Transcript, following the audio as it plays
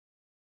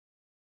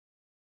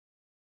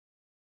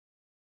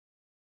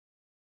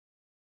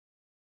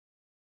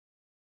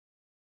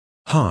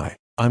Hi,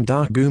 I'm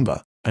Dark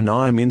Goomba, and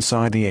I'm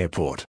inside the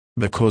airport,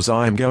 because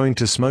I'm going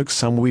to smoke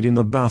some weed in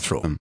the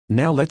bathroom.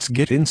 Now let's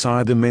get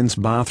inside the men's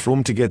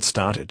bathroom to get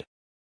started.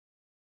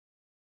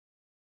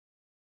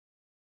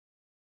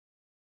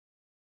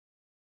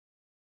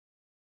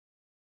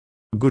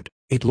 Good,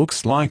 it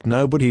looks like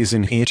nobody is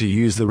in here to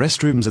use the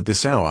restrooms at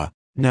this hour.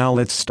 Now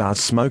let's start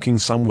smoking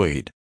some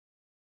weed.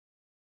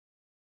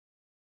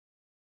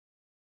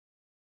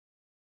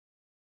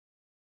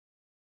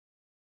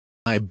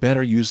 I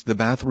better use the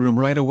bathroom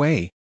right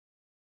away.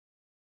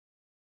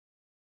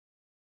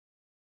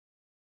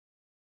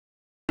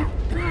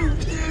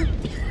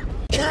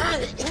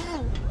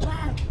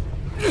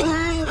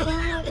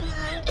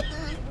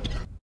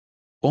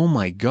 Oh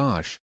my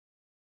gosh!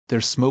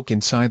 There's smoke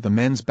inside the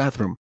men's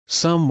bathroom.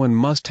 Someone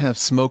must have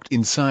smoked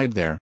inside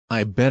there.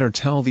 I better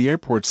tell the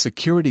airport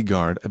security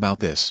guard about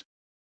this.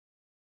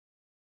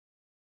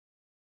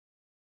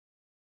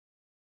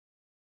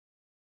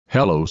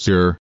 Hello,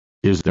 sir.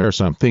 Is there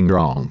something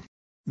wrong?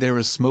 There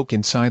is smoke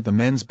inside the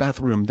men's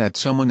bathroom that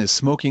someone is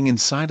smoking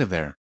inside of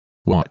there.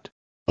 What?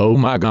 Oh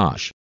my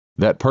gosh.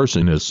 That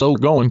person is so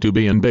going to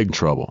be in big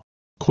trouble.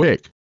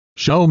 Quick,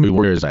 show me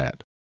where is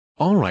that.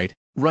 Alright,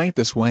 right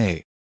this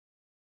way.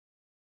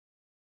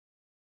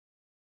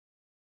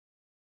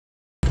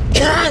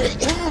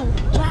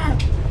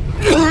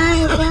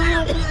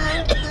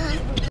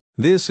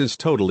 This is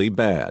totally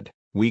bad.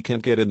 We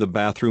can't get in the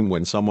bathroom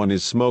when someone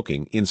is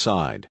smoking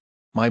inside.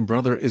 My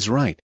brother is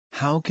right.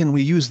 How can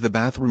we use the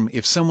bathroom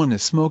if someone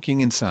is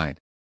smoking inside?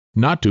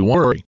 Not to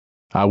worry.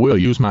 I will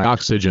use my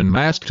oxygen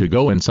mask to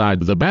go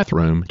inside the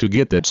bathroom to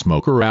get that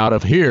smoker out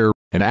of here,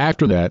 and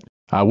after that,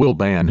 I will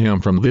ban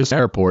him from this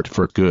airport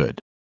for good.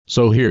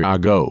 So here I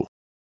go.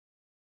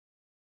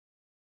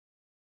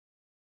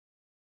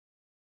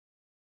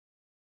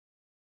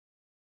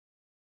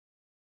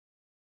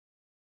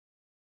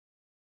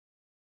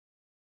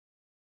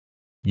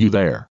 You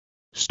there.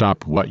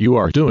 Stop what you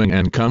are doing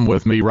and come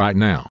with me right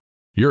now.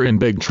 You're in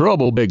big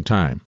trouble big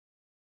time.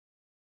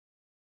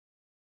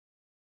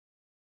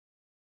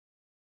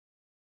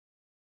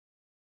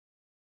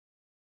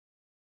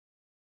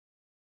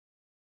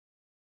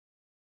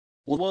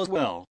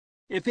 Well,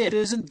 if it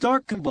isn't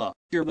Dark Goomba,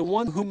 you're the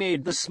one who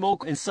made the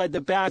smoke inside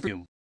the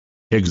bathroom.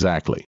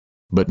 Exactly.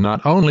 But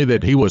not only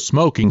that, he was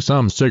smoking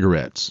some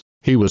cigarettes,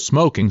 he was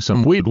smoking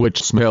some weed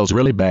which smells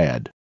really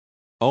bad.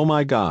 Oh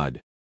my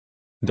God.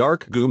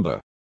 Dark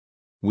Goomba.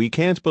 We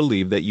can't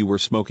believe that you were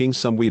smoking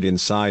some weed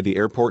inside the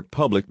airport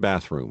public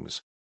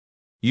bathrooms.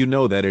 You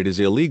know that it is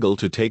illegal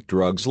to take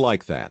drugs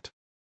like that.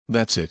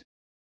 That's it.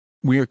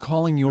 We're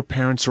calling your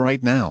parents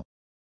right now.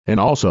 And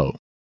also,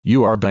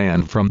 you are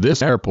banned from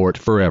this airport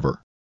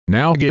forever.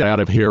 Now get out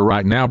of here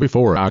right now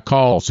before I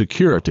call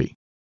security.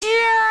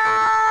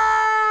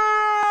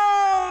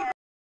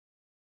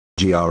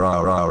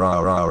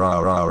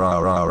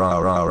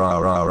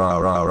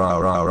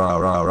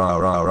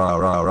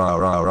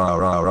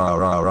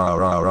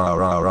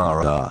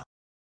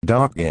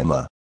 Dark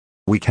Goomba.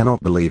 We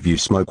cannot believe you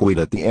smoke weed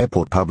at the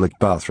airport public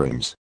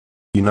bathrooms.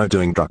 You know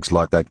doing drugs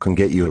like that can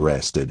get you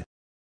arrested.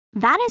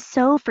 That is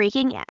so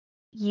freaking.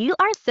 You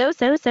are so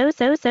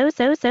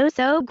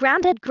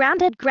grounded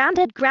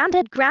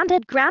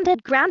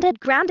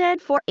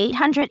for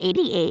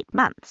 888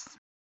 months.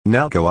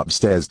 Now go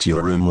upstairs to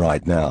your room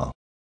right now.